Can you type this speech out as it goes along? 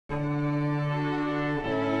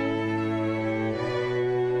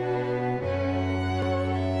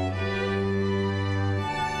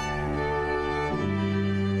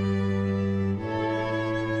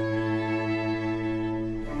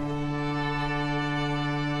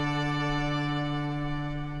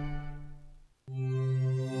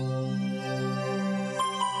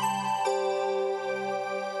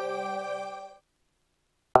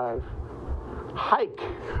hike.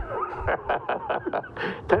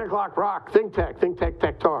 10 o'clock rock, ThinkTech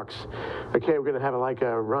Tech Talks. Okay, we're going to have like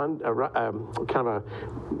a kind of a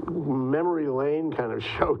memory lane kind of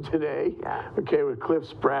show today. Yeah. Okay, with Cliff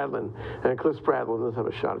Spradlin. And Cliff Spradlin, let's have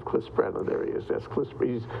a shot of Cliff Spradlin. There he is. That's Cliff.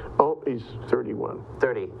 He's 31.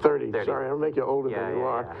 30. 30. Sorry, I'll make you older than you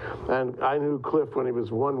are. Yeah. And I knew Cliff when he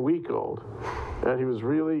was 1 week old. And he was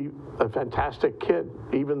really a fantastic kid,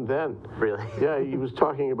 even then. Really? Yeah, he was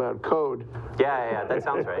talking about code. Yeah, that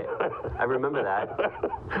sounds right. I remember that.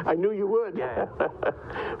 I knew you would. Yeah.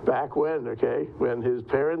 Back when, okay, when his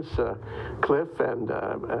parents, Cliff and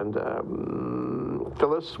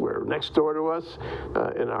Phyllis, were next door to us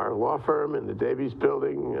in our law firm in the Davies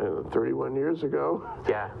building 31 years ago.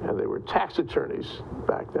 Yeah. And they were tax attorneys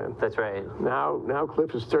back then. That's right. Now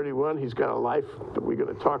Cliff is 31. He's got a life that we're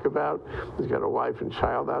going to talk about. He's got a wife and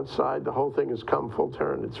child outside. The whole thing has come full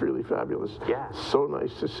turn. It's really fabulous. Yeah. So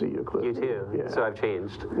nice to see you, Cliff. You too. Yeah. So I've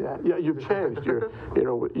changed. Yeah, you've changed.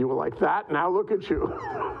 You were like that. Now look at you.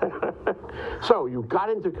 So you got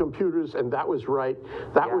into computers, and that was right.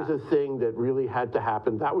 That was a thing that really had to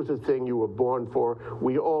happen. That was a thing you were born for.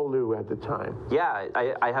 We all knew at the time. Yeah,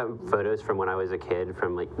 I have photos from when I was a kid.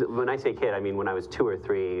 From like, when I say kid, I mean when I was 2 or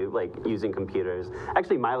 3, like using computers.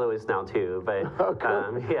 Actually, Milo is now 2, but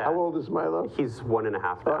yeah. How old is Milo? He's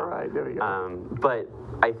 1.5 now. All right, there we go. But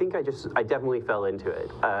I think I definitely fell into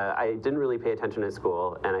it. I didn't really pay attention at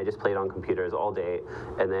school, and I just played on computers all day.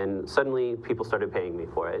 And then suddenly people started paying me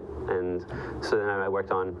for it. And so then I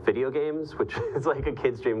worked on video games, which is like a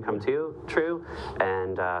kid's dream come true,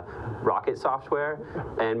 and rocket software,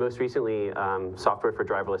 and most recently software for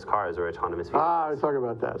driverless cars or autonomous vehicles. I was talking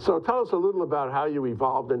about that. So tell us a little about how you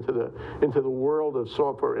evolved into the world of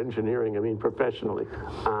software engineering. I mean, professionally.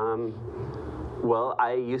 Well,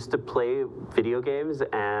 I used to play video games,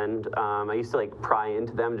 and I used to like pry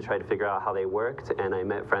into them to try to figure out how they worked, and I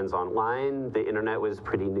met friends online. The internet was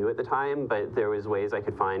pretty new at the time, but there was ways I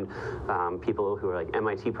could find people who were like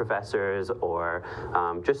MIT professors or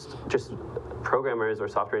just programmers or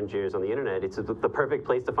software engineers on the internet. It's the perfect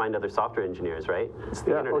place to find other software engineers, right? It's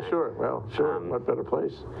the internet. Oh, sure. Well, sure. What better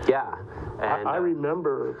place? Yeah. And, I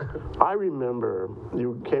remember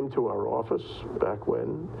you came to our office back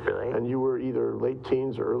when. Really? And you were either late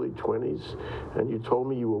teens or early 20s, and you told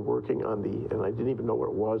me you were working on and I didn't even know what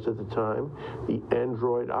it was at the time, the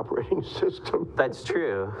Android operating system. That's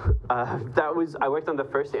true. I worked on the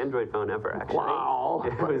first Android phone ever, actually. Wow.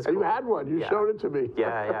 Cool. You had one. You showed it to me.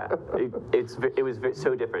 Yeah. It was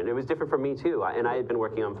so different. It was different for me too, and I had been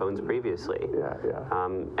working on phones previously. Yeah.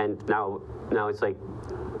 And now it's like,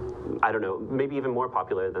 I don't know, maybe even more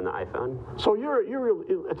popular than the iPhone. So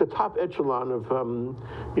you're at the top echelon of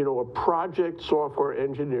a project software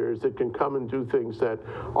engineers that can come and do things that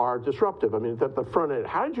are disruptive. I mean, at the front end.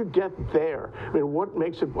 How did you get there? I mean, what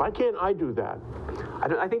makes it? Why can't I do that?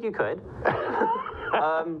 I think you could.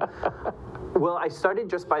 Well, I started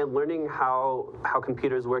just by learning how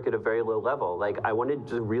computers work at a very low level. Like, I wanted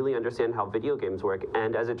to really understand how video games work,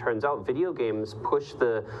 and as it turns out, video games push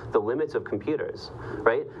the limits of computers,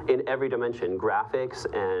 right? In every dimension, graphics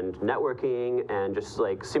and networking and just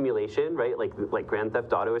like simulation, right? Like Grand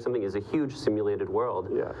Theft Auto or something is a huge simulated world.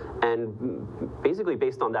 Yeah. And basically,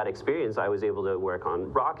 based on that experience, I was able to work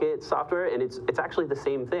on rocket software, and it's actually the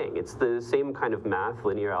same thing. It's the same kind of math,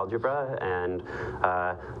 linear algebra, and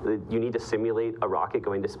you need to simulate a rocket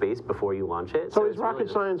going to space before you launch it. So is rocket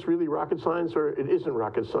science really rocket science, or it isn't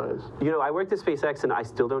rocket science? You know, I worked at SpaceX, and I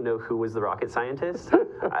still don't know who was the rocket scientist.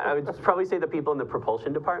 I would probably say the people in the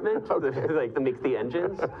propulsion department, like that make the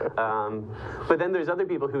engines. But then there's other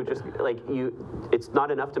people who just it's not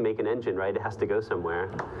enough to make an engine, right? It has to go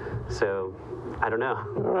somewhere. So I don't know.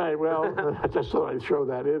 All right, well, I just thought I'd throw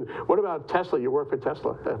that in. What about Tesla? You worked for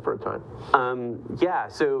Tesla for a time. Yeah,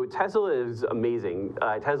 so Tesla is amazing.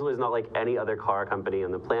 Tesla is not like any other car company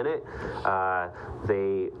on the planet.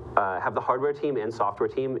 They have the hardware team and software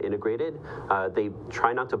team integrated. They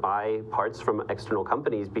try not to buy parts from external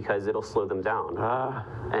companies because it'll slow them down.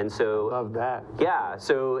 And so love that. Yeah,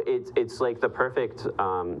 so it's like the perfect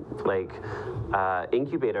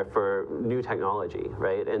incubator for new technology,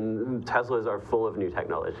 right? And Teslas are full of new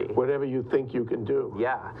technology. Whatever you think you can do.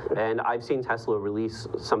 Yeah, and I've seen Tesla release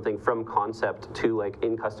something from concept to like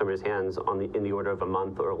in customers' hands in the order of a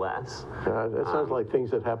month or less. That sounds like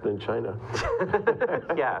things that happen in China.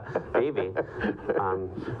 Yeah, maybe.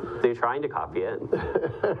 They're trying to copy it.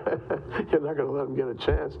 You're not going to let them get a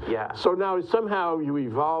chance. Yeah. So now somehow you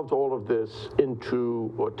evolved all of this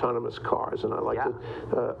into autonomous cars, and I like to.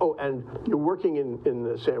 And you're working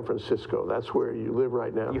in San Francisco. That's where you live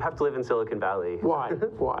right now. You have to live in Silicon Valley. necessarily.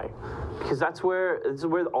 Why? Why? Because that's where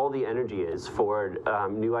all the energy is for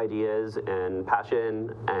new ideas and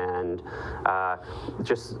passion, and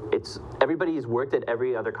everybody's worked at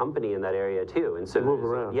every other company in that area too, and so they move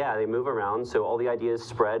around. Yeah, they move around. So all the ideas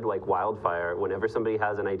spread like wildfire. Whenever somebody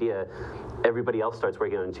has an idea, everybody else starts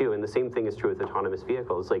working on it too. And the same thing is true with autonomous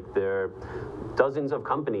vehicles. Like there are dozens of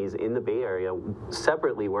companies in the Bay Area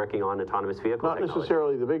separately working on autonomous vehicle Not technology.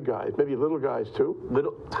 necessarily the big guys, maybe little guys too.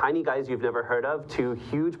 Little tiny guys you've never heard of to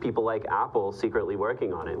huge people like Apple secretly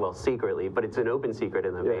working on it. Well, secretly, but it's an open secret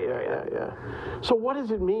in the Bay Area. Yeah. So what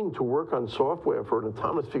does it mean to work on software for an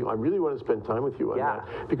autonomous vehicle? I really want to spend time with you on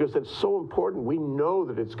that, because that's so important. We know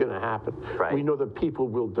that it's going to happen. Right. We know that people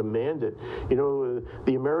will demand it. You know,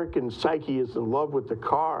 the American psyche is in love with the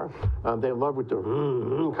car. They're in love with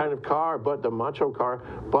the kind of car, but the macho car.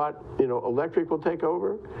 But, you know, electric will take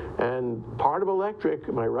over. And part of electric,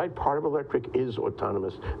 am I right? Part of electric is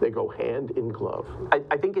autonomous. They go hand in glove.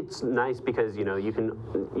 I think it's nice because, you know, you can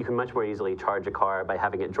much more easily charge a car by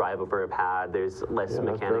having it drive over a pad. There's less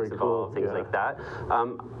mechanics involved, things like that.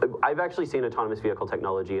 I've actually seen autonomous vehicle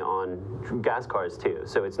technology on gas cars too.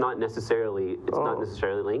 So it's not necessarily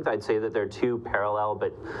linked. I'd say that they're two parallel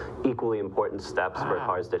but equally important steps for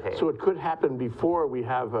cars to take. So it could happen before we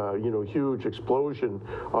have a huge explosion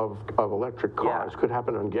of electric cars. Could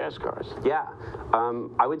happen on gas cars. Yeah,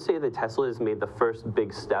 I would say that Tesla has made the first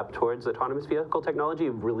big step towards autonomous vehicle technology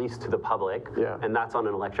released to the public, and that's on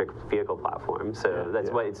an electric vehicle platform. So that's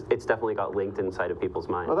why it's definitely got linked inside of people's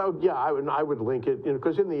minds. Well, I would link it,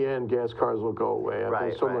 because in the end, gas cars will go away.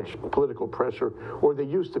 There's so much political pressure, or they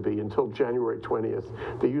used to be until January 20th.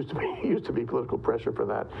 There used to be political pressure for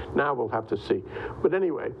that. Now we'll have to see. But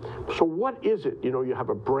anyway, so what is it? You know, you have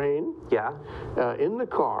a brain. In the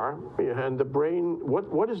car, and the brain.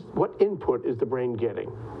 What input is the brain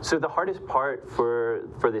getting? So the hardest part for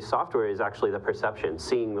this software is actually the perception,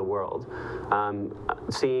 seeing the world,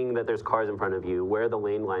 seeing that there's cars in front of you, where the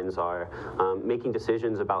lane lines are, making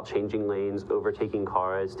decisions about changing lanes, overtaking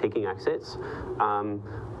cars, taking exits.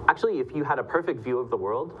 Actually, if you had a perfect view of the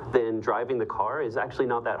world, then driving the car is actually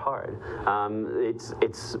not that hard.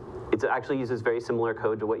 It actually uses very similar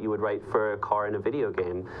code to what you would write for a car in a video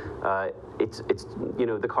game.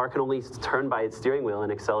 The car can only turn by its steering wheel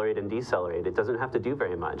and accelerate and decelerate. It doesn't have to do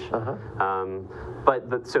very much.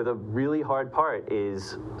 So the really hard part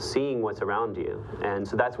is seeing what's around you, and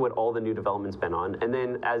so that's what all the new development's been on. And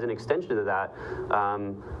then as an extension to that,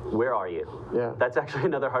 where are you? That's actually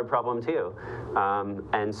another hard problem too.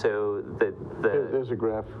 And so there's a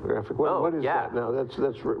graphic. What is that now? That's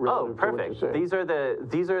relative to what you're saying.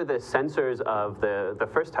 These are the sensors of the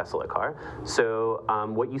first Tesla car. So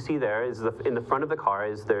what you see there is in the front of the car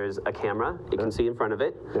there's a camera. You can see in front of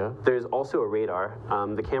it. There's also a radar.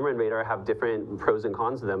 The camera and radar have different pros and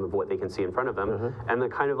cons to them of what they can see in front of them. And the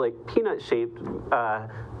kind of like peanut-shaped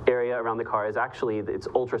area around the car is actually it's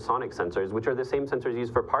ultrasonic sensors, which are the same sensors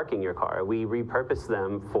used for parking your car. We repurpose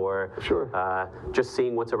them for just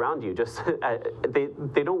seeing what's around you. Just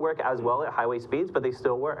they don't work as well at highway speeds, but they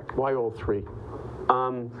still work. Why all three?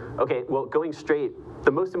 Okay, well, going straight,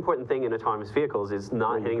 the most important thing in autonomous vehicles is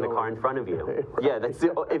not hitting the car in front of you. Yeah, that's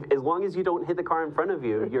as long as you don't hit the car in front of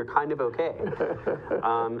you, you're kind of okay.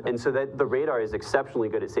 And so that the radar is exceptionally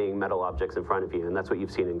good at seeing metal objects in front of you, and that's what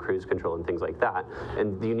you've seen in cruise control and things like that.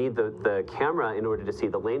 And you need the camera in order to see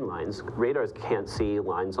the lane lines. Radars can't see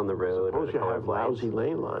lines on the road. Suppose you have lousy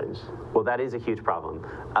lane lines. Well, that is a huge problem,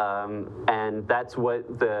 and that's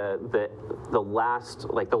what the last,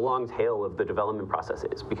 like the long tail of the development process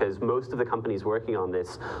is, because most of the companies working on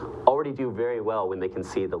this already do very well when they can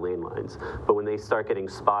see the lane lines, but when they start getting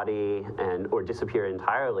spotty or disappear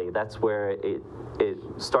entirely, that's where it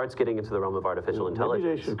starts getting into the realm of artificial intelligence.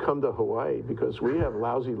 Maybe they should come to Hawaii, because we have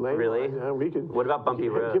lousy lane lines. Yeah, we could. What about bumpy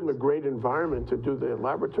roads? Give them a great environment to do the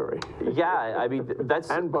laboratory. Yeah, I mean that's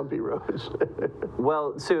and bumpy roads.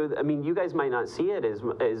 Well, so I mean, you guys might not see it as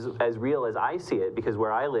real as I see it, because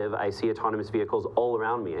where I live, I see autonomous vehicles all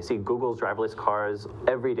around me. I see Google's driverless cars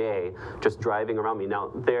every day, just driving around me.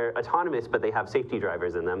 Now they're autonomous, but they have safety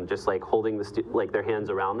drivers in them, just like holding their hands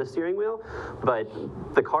around the steering wheel. But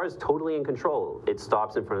the car is totally in control. It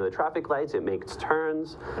stops in front of the traffic lights. It makes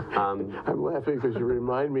turns. I'm laughing because you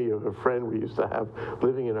remind me of a friend we used to have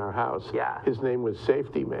living in our house. Yeah. His name was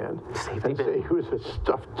Safety Man. Safety Man. He was a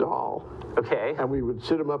stuffed doll. Okay. And we would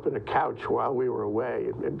sit him up in a couch while we were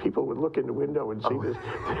away, and people would look in the window and see this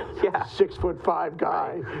 6'5"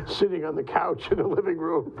 guy sitting on the couch in the living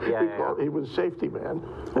room. He was Safety man.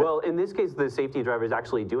 Well, in this case, the safety driver is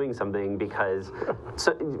actually doing something because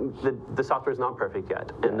the software is not perfect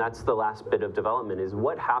yet. And that's the last bit of development, is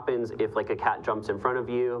what happens if like a cat jumps in front of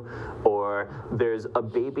you, or there's a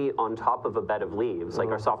baby on top of a bed of leaves. Like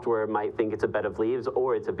our software might think it's a bed of leaves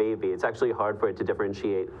or it's a baby. It's actually hard for it to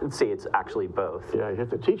differentiate and say it's actually both. Yeah, you have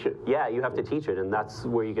to teach it. Yeah, you have to teach it, and that's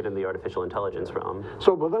where you get in the artificial intelligence from.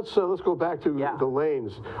 So, but let's go back to the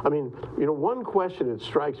lanes. I mean, you know, one question that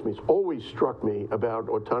strikes me, it's always struck me about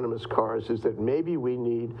autonomous cars, is that maybe we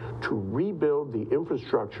need to rebuild the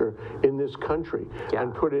infrastructure in this country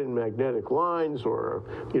and put in magnetic lines or,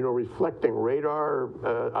 you know, reflecting radar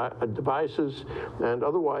devices, and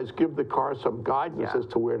otherwise give the car some guidance as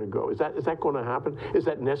to where to go. Is that going to happen? Is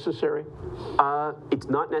that necessary? It's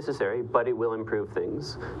not necessary, but it will improve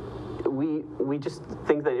things. We just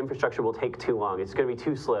think that infrastructure will take too long. It's going to be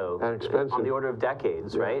too slow. And expensive. On the order of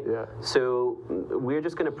decades, right? Yeah. So we're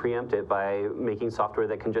just going to preempt it by making software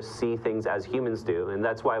that can just see things as humans do, and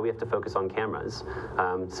that's why we have to focus on cameras.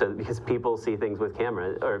 Because people see things with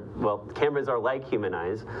cameras, or, well, cameras are like human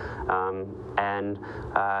eyes, and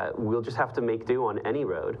we'll just have to make do on any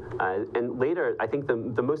road. And later, I think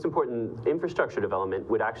the most important infrastructure development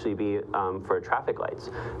would actually be for traffic lights,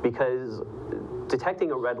 because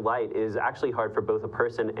detecting a red light is actually hard for both a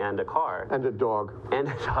person and a car. And a dog. And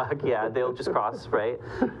a dog, yeah, they'll just cross, right?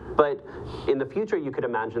 But in the future, you could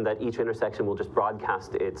imagine that each intersection will just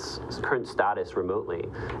broadcast its current status remotely.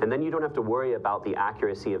 And then you don't have to worry about the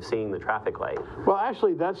accuracy of seeing the traffic light. Well,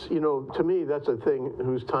 actually, that's, you know, to me, that's a thing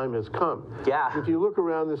whose time has come. Yeah. If you look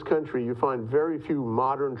around this country, you find very few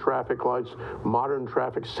modern traffic lights, modern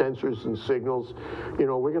traffic sensors and signals. You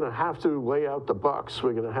know, we're going to have to lay out the bucks.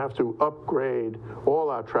 We're going to have to upgrade all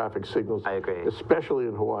our traffic signals. I agree. Especially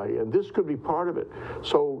in Hawaii. And this could be part of it.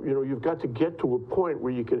 So, you know, you've got to get to a point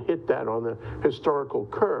where you can hit that on the historical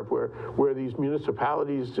curve, where these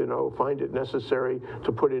municipalities, you know, find it necessary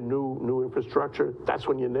to put in new infrastructure. That's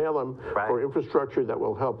when you nail them for infrastructure that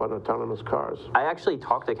will help on autonomous cars. I actually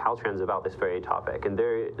talked to Caltrans about this very topic, and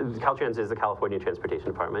Caltrans is the California Transportation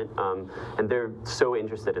Department, and they're so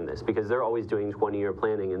interested in this because they're always doing 20-year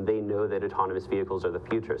planning, and they know that autonomous vehicles are the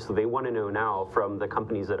future. So they want to know now from the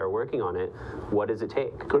companies that are working on it, what does it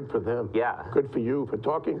take? Good for them. Yeah. Good for you for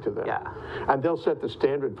talking to them. Yeah. And they'll set the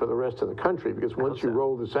standard for the rest of the country, because once you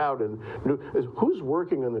roll this out, and who's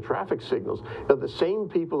working on the traffic signals? Are the same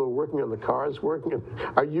people who are working on the cars working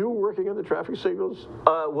on, are you working on the traffic signals?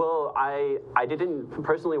 Well, I didn't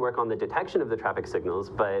personally work on the detection of the traffic signals,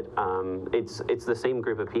 but it's the same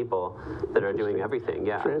group of people that are doing everything.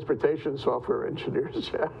 Yeah. Transportation software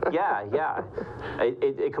engineers. Yeah.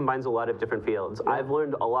 It combines a lot of different fields. I've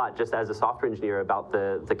learned a lot just as a software engineer about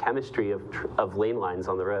the chemistry of lane lines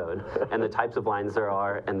on the road and the types of lines there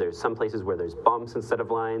are, and there's some places where there's bumps instead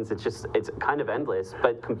of lines. It's kind of endless,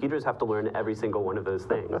 but computers have to learn every single one of those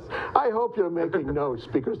things. I hope you're making notes,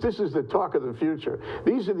 because this is the talk of the future.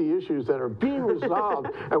 These are the issues that are being resolved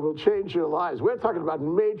and will change your lives. We're talking about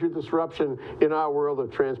major disruption in our world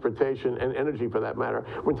of transportation and energy, for that matter.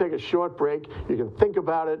 We'll take a short break. You can think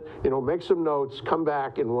about it, you know, make some notes, come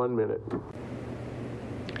back in 1 minute.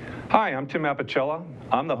 Hi, I'm Tim Apicella.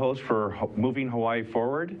 I'm the host for Moving Hawaii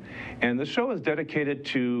Forward, and the show is dedicated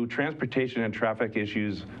to transportation and traffic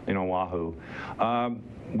issues in Oahu.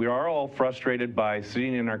 We are all frustrated by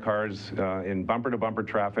sitting in our cars in bumper-to-bumper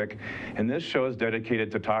traffic, and this show is dedicated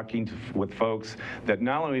to talking with folks that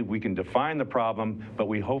not only we can define the problem, but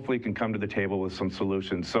we hopefully can come to the table with some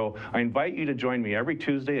solutions. So I invite you to join me every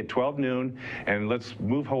Tuesday at 12 noon, and let's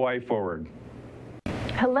move Hawaii forward.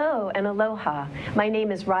 Hello and aloha. My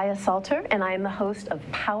name is Raya Salter, and I am the host of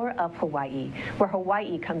Power Up Hawaii, where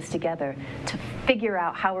Hawaii comes together to figure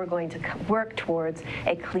out how we're going to work towards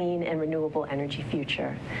a clean and renewable energy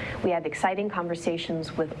future. We have exciting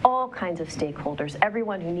conversations with all kinds of stakeholders,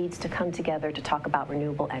 everyone who needs to come together to talk about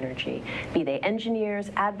renewable energy, be they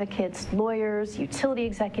engineers, advocates, lawyers, utility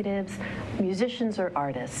executives, musicians, or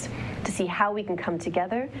artists, to see how we can come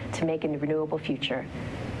together to make a renewable future.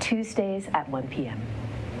 Tuesdays at 1 p.m.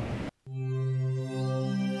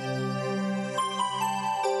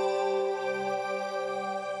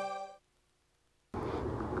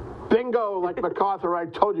 Bingo, like MacArthur, I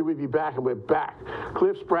told you we'd be back, and we're back.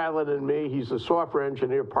 Cliff Spradlin and me, he's the software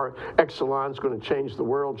engineer par excellence, going to change the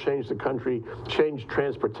world, change the country, change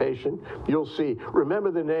transportation. You'll see. Remember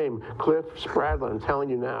the name, Cliff Spradlin, I'm telling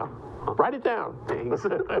you now. Write it down. Thanks.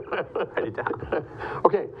 Write it down.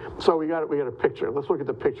 Okay, so we got a picture. Let's look at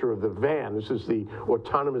the picture of the van. This is the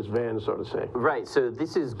autonomous van, so to say. Right, so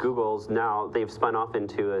this is Google's now. They've spun off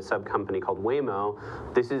into a sub-company called Waymo.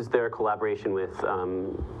 This is their collaboration with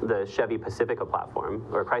the Chevy Pacifica platform,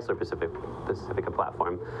 or Chrysler Pacifica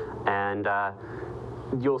platform. And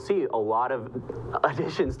you'll see a lot of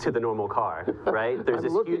additions to the normal car, right? There's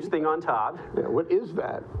this huge thing on top. Yeah, what is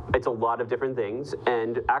that? It's a lot of different things,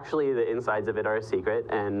 and actually the insides of it are a secret,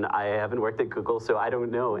 and I haven't worked at Google, so I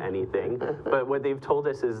don't know anything. But what they've told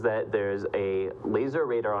us is that there's a laser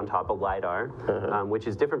radar on top of LiDAR, which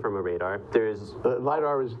is different from a radar. There's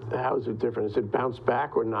LiDAR how is it different? Is it bounce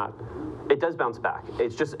back or not? It does bounce back.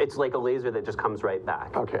 It's like a laser that just comes right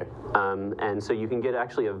back. Okay. And so you can get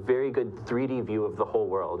actually a very good 3D view of the whole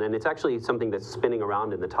world, and it's actually something that's spinning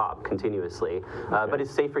around in the top continuously, but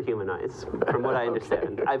it's safe for human eyes, from what I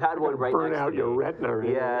understand. Okay. I've had one right burn next out to your me. retina. Or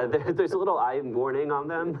Yeah, there's a little eye warning on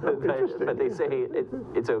them, but they say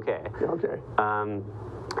it's okay. Okay.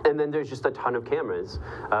 And then there's just a ton of cameras,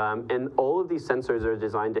 and all of these sensors are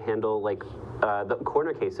designed to handle like the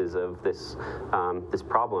corner cases of this this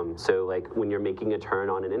problem. So like when you're making a turn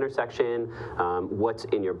on an intersection, what's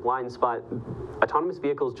in your blind spot. Autonomous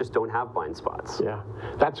vehicles just don't have blind spots. Yeah,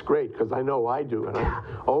 that's great, because I know I do, and I'm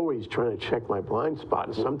always trying to check my blind spot,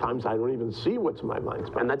 and sometimes I don't even see what's in my blind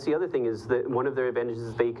spot. And that's the other thing, is that one of their advantages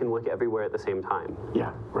is they can look everywhere at the same time.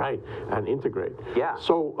 Yeah, right, and integrate. Yeah.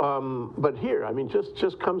 So, but here, I mean,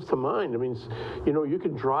 just comes to mind. I mean, you know, you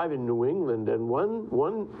can drive in New England, and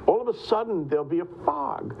all of a sudden there'll be a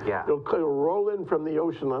fog. Yeah. It'll roll in from the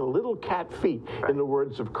ocean on little cat feet, in the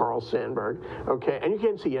words of Carl Sandburg. Okay, and you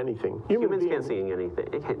can't see anything. Humans can't see anything.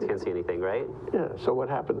 Can't see anything, right? Yeah. So what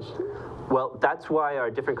happens? Well, that's why our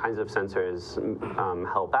different kinds of sensors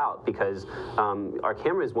help out, because our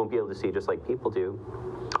cameras won't be able to see just like people do.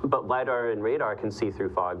 But LiDAR and radar can see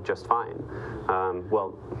through fog just fine.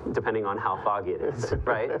 Well, depending on how foggy it is,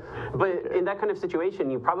 right? But in that kind of situation,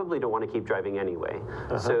 you probably don't want to keep driving anyway.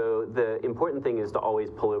 So the important thing is to always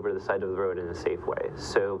pull over to the side of the road in a safe way.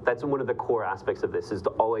 So that's one of the core aspects of this, is to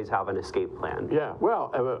always have an escape plan. Yeah,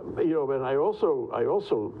 well, you know, and I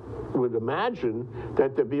also would imagine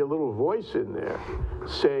that there'd be a little voice in there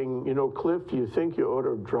saying, you know, Cliff, do you think you ought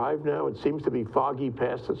to drive now? It seems to be foggy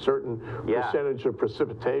past a certain percentage of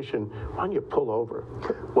precipitation. Why don't you pull over?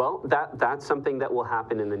 Well, that's something that will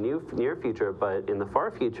happen in the near future, but in the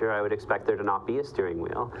far future, I would expect there to not be a steering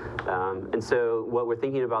wheel. And so what we're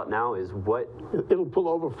thinking about now is what... It'll pull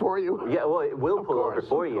over for you? Yeah, well, it will pull over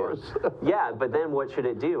for you. Yeah, but then what should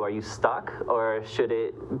it do? Are you stuck, or should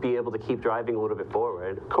it be able to keep driving a little bit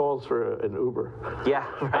forward? Calls for an Uber. Yeah,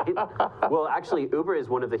 right? Well, actually, Uber is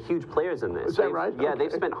one of the huge players in this. Is that right? Yeah,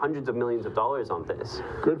 they've spent hundreds of millions of dollars on this.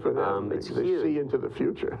 Good for them. It's they huge. See into the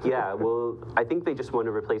future. Yeah, well, I think they just want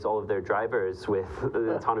to replace all of their drivers with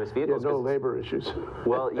autonomous vehicles. Yeah, no labor issues.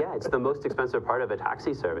 Well, yeah, it's the most expensive part of a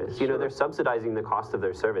taxi service. You know, they're subsidizing the cost of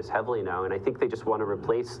their service heavily now, and I think they just want to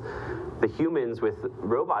replace the humans with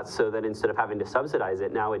robots, so that instead of having to subsidize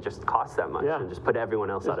it, now it just costs that much, and just put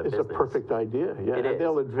everyone else out of business. It's a perfect idea. Yeah, it is.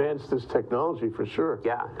 They'll advance this technology for sure.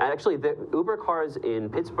 Yeah, and actually, the Uber cars in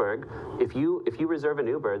Pittsburgh, if you reserve an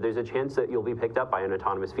Uber, there's a chance that you'll be picked up by an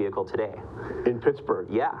autonomous vehicle today. In Pittsburgh?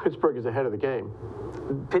 Yeah. Pittsburgh is ahead of the game.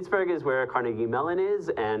 Pittsburgh is where Carnegie Mellon is,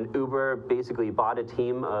 and Uber basically bought a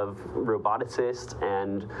team of roboticists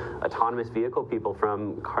and autonomous vehicle people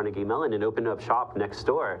from Carnegie Mellon and opened up shop next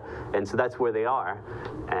door. And so that's where they are.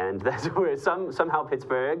 And that's where somehow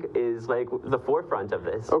Pittsburgh is like the forefront of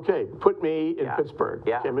this. Okay, put me in Pittsburgh.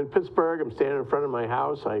 Yeah. Okay, I'm in Pittsburgh, I'm standing in front of my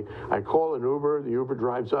house, I call an Uber, the Uber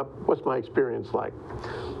drives up. What's my experience like?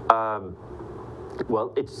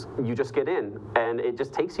 Well, you just get in, and it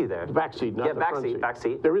just takes you there. The back seat, not the front seat. Back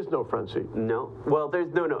seat. There is no front seat. No. Well,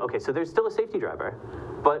 there's no. Okay, so there's still a safety driver,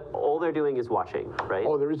 but all they're doing is watching, right?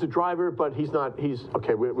 Oh, there is a driver, but he's not.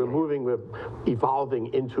 Okay. We're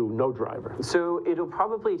evolving into no driver. So it'll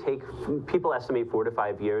probably take, people estimate 4 to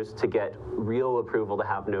 5 years to get real approval to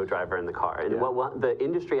have no driver in the car, and what the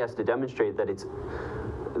industry has to demonstrate that it's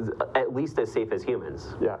at least as safe as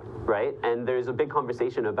humans. Yeah. Right? And there's a big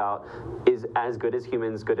conversation about, is as good as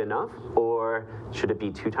humans good enough, or should it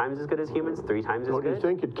be 2 times as good as humans, 3 times as good? Don't you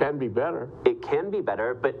think it can be better? It can be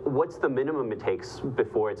better, but what's the minimum it takes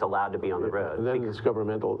before it's allowed to be on the road? And then this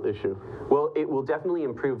governmental issue. Well, it will definitely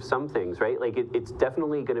improve some things, right? Like it's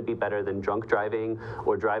definitely going to be better than drunk driving,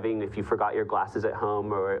 or driving if you forgot your glasses at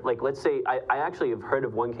home, or like, let's say, I actually have heard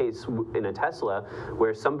of one case in a Tesla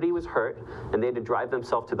where somebody was hurt and they had to drive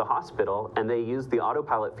themselves to the hospital, and they used the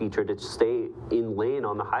autopilot feature to stay in lane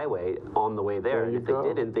on the highway on on the way there. And if they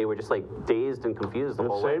didn't, they were just like dazed and confused the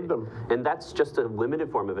whole way. Saved them. And that's just a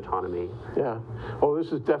limited form of autonomy. Yeah. Oh,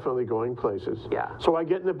 this is definitely going places. Yeah. So I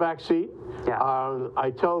get in the back seat. Yeah. I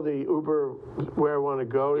tell the Uber where I want to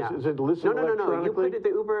go. Yeah. Is it listed electronically? No. You put the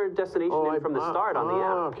Uber destination in from the start on the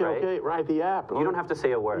app, right, the app. You don't have to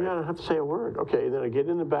say a word. Yeah, I don't have to say a word. Okay, then I get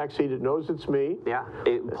in the back seat. It knows it's me. Yeah,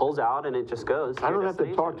 it pulls out and it just goes. I don't have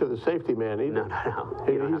to talk to the safety man either.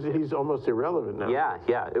 No. He's almost irrelevant now.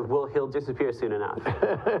 Yeah. He'll disappear soon enough.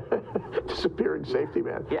 Disappearing safety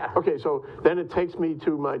man. Yeah. Okay, so then it takes me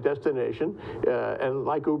to my destination, and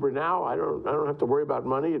like Uber now, I don't have to worry about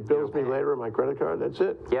money. It bills me later on my credit card. That's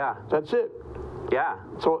it. Yeah. That's it. Yeah.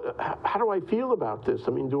 So how do I feel about this?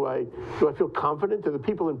 I mean, do I feel confident? Do the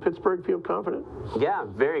people in Pittsburgh feel confident? Yeah,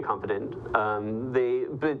 very confident.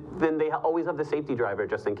 But then they always have the safety driver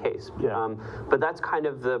just in case. Yeah. But that's kind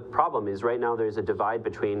of the problem. Is right now there's a divide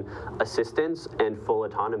between assistance and full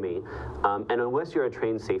autonomy, and unless you're a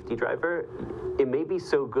trained safety driver, it may be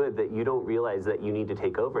so good that you don't realize that you need to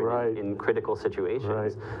take over in critical situations.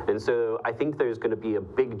 Right. And so I think there's going to be a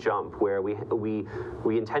big jump where we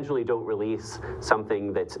intentionally don't release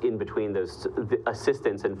something that's in between those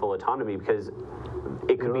assistance and full autonomy, because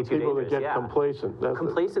it could be too people dangerous. That get complacent.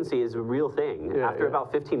 Complacency is a real thing. After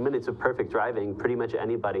about 15 minutes of perfect driving, pretty much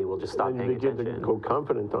anybody will just stop paying attention. You begin to go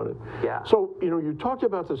confident on it. Yeah. So, you talked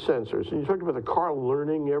about the sensors, and you talked about the car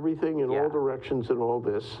learning everything in all directions and all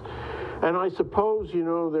this. And I suppose,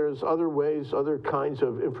 there's other ways, other kinds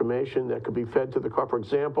of information that could be fed to the car. For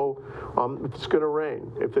example, if it's going to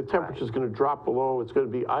rain, if the temperature is going to drop below, it's going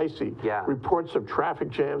to be icy. Yeah. Reports of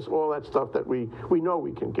traffic jams, all that stuff that we know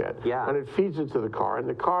we can get. Yeah. And it feeds it to the car, and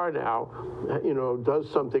the car now, does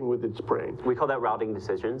something with its brain. We call that routing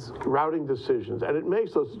decisions. Routing decisions, and it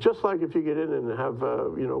makes those, just like if you get in and have,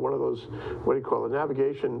 one of those, what do you call it,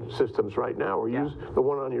 navigation systems right now, or use the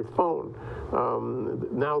one on your phone.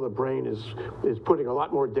 Now the brain is putting a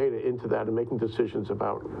lot more data into that and making decisions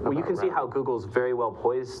about you can see how Google's very well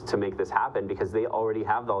poised to make this happen, because they already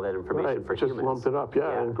have all that information for humans. Just lumped it up,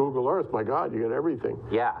 and Google Earth, my God, you get everything.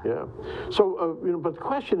 Yeah. So, but the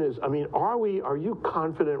question is, I mean, are you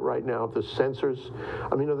confident right now of the sensors?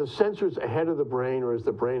 I mean, are the sensors ahead of the brain, or is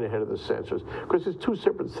the brain ahead of the sensors? Because it's two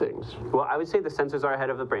separate things. Well, I would say the sensors are ahead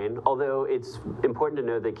of the brain, although it's important to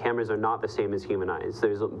know that cameras are not the same as human eyes.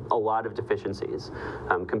 There's a lot of deficiencies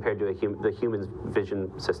compared to the human's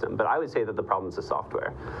vision system. But I would say that the problem is the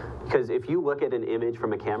software. Because if you look at an image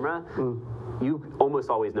from a camera, you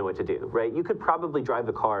almost always know what to do, right? You could probably drive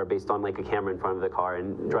the car based on like a camera in front of the car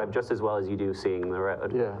and drive just as well as you do seeing the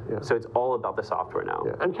road. So it's all about the software now.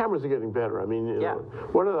 And cameras are getting better. I mean,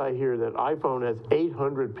 what did I hear? That iPhone has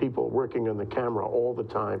 800 people working on the camera all the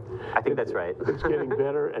time. I think that's right. It's getting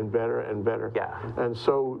better and better and better. Yeah. And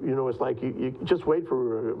so, it's like you just wait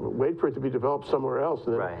for it to be developed somewhere else,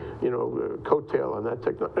 and then, coattail on that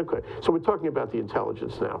technology. Okay. So we're talking about the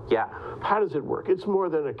intelligence now. Yeah. How does it work? It's more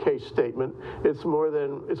than a case statement. It's more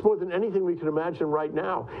than anything we can imagine right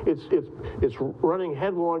now. It's running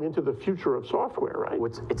headlong into the future of software, right?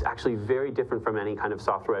 It's actually very different from any kind of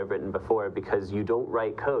software I've written before, because you don't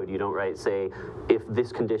write code. You don't write, say, if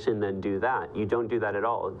this condition, then do that. You don't do that at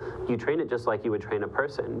all. You train it just like you would train a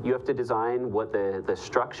person. You have to design what the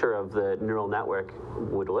structure of the neural network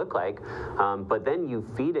would look like, but then you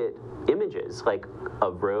feed it images like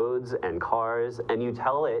of roads and cars, and you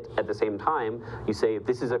tell it at the same time, you say,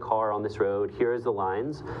 this is a car on this road, here's the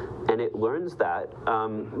lines, and it learns that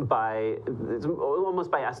almost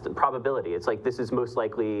by probability. It's like, this is most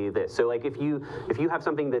likely this. So like if you have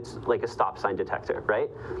something that's like a stop sign detector, right?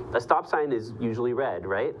 A stop sign is usually red,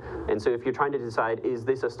 right? And so if you're trying to decide, is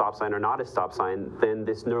this a stop sign or not a stop sign, then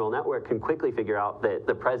this neural network can quickly figure out that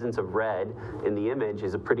the presence of red in the image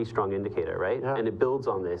is a pretty strong indicator, right? And it builds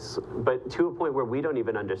on this, but to a point where we don't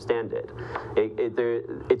even understand it.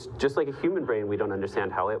 It's just like a human brain, we don't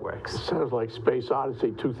understand how it works. Sounds like Space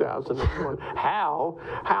Odyssey 2001. Hal,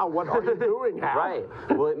 what are you doing, Hal? Right.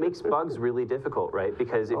 Well, it makes bugs really difficult, right?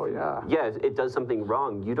 Because if it does something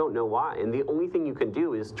wrong, you don't know why. And the only thing you can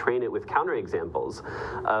do is train it with counterexamples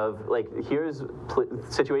of, like, here's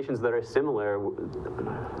situations that are similar.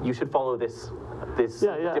 You should follow this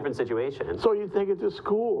different situation. So you take it to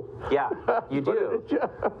school. Yeah, you do.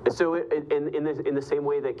 So in the same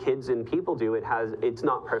way that kids and people do, it's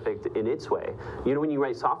not perfect in its way. When you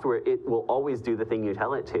write software, will always do the thing you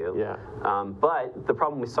tell it to. Yeah. But the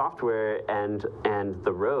problem with software and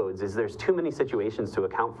the roads is there's too many situations to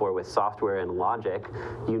account for with software and logic.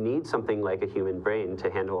 You need something like a human brain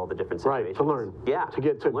to handle all the different situations. Right, to learn. Yeah,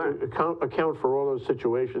 to learn. account for all those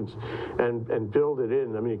situations and build it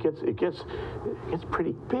in. I mean, it gets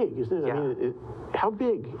pretty big, isn't it? Yeah. I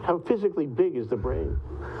mean, how physically big is the brain?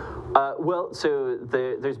 Well, so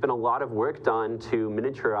there's been a lot of work done to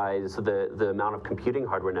miniaturize the amount of computing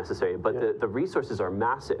hardware necessary, but the resources are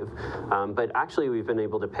massive. But actually, we've been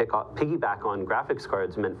able to piggyback on graphics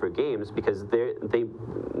cards meant for games because they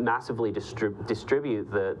massively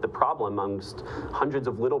distribute the problem amongst hundreds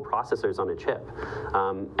of little processors on a chip.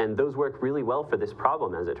 And those work really well for this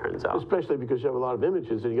problem, as it turns out. Especially because you have a lot of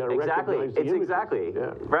images and you got to recognize the images. Exactly.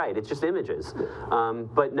 Yeah. Right, it's just images.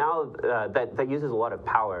 But now that uses a lot of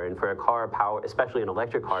power, and for a car, power, especially an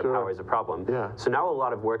electric car, Sure. power is a problem. Yeah. So now a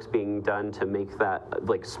lot of work's being done to make that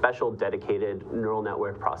like special dedicated neural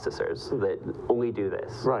network processors that only do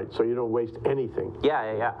this. Right, so you don't waste anything.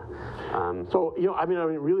 Yeah. So, I mean,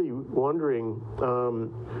 I'm really wondering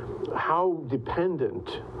how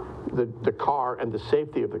dependent the car and the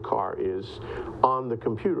safety of the car is on the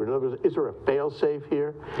computer. In other words, is there a fail-safe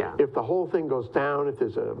here? Yeah. If the whole thing goes down, if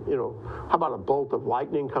there's how about a bolt of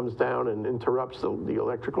lightning comes down and interrupts the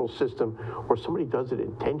electrical system, or somebody does it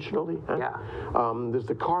intentionally? Huh? Yeah. Does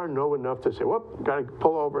the car know enough to say, whoop, got to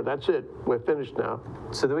pull over, that's it, we're finished now?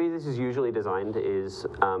 So the way this is usually designed is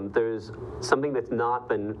there's something that's not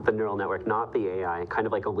the neural network, not the AI, kind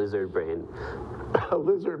of like a lizard brain. A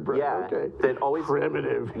lizard brain, Yeah, okay. that always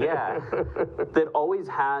primitive. Yeah, that always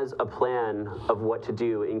has a plan of what to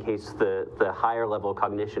do in case the higher level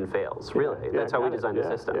cognition fails. Really, that's how we designed the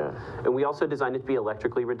system. Yeah. And we also designed it to be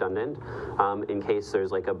electrically redundant in case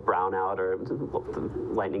there's like a brownout or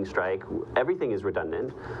lightning strike. Everything is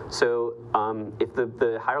redundant. So if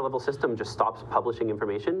the higher level system just stops publishing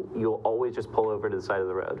information, you'll always just pull over to the side of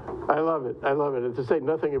the road. I love it. I love it. And to say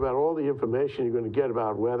nothing about all the information you're going to get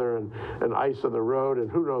about weather and ice on the road and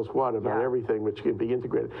who knows what about everything which can be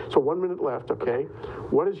integrated. So 1 minute left, okay?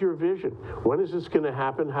 What is your vision? When is this going to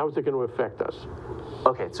happen? How is it going to affect us?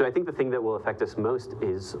 Okay, so I think the thing that will affect us most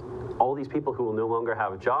is all these people who will no longer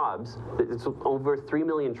have jobs. It's over 3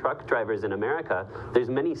 million truck drivers in America. There's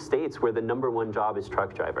many states where the #1 job is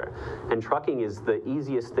truck driver. And trucking is the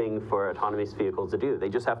easiest thing for autonomous vehicles to do. They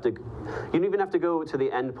just have to, you don't even have to go to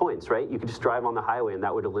the end points, right? You could just drive on the highway and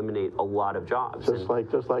that would eliminate a lot of jobs. Just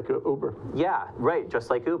like Uber. Yeah, right, just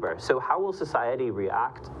like Uber. So how will society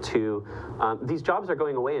react to, these jobs are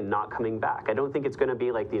going away and not coming back. I don't think it's going to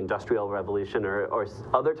be like the Industrial Revolution or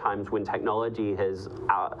other times when technology has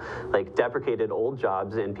deprecated old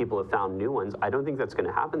jobs and people have found new ones. I don't think that's going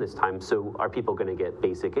to happen this time. So are people going to get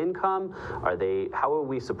basic income? How will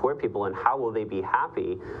we support people and how will they be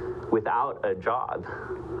happy without a job?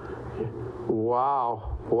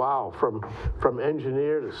 Wow, from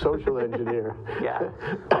engineer to social engineer. Yeah,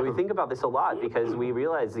 and we think about this a lot because we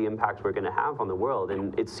realize the impact we're going to have on the world,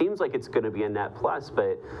 and it seems like it's going to be a net plus,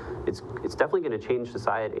 but it's definitely going to change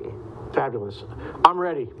society. Fabulous. I'm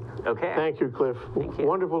ready. Okay. Thank you, Cliff. Thank you.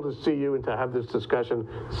 Wonderful to see you and to have this discussion.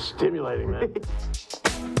 Stimulating, man.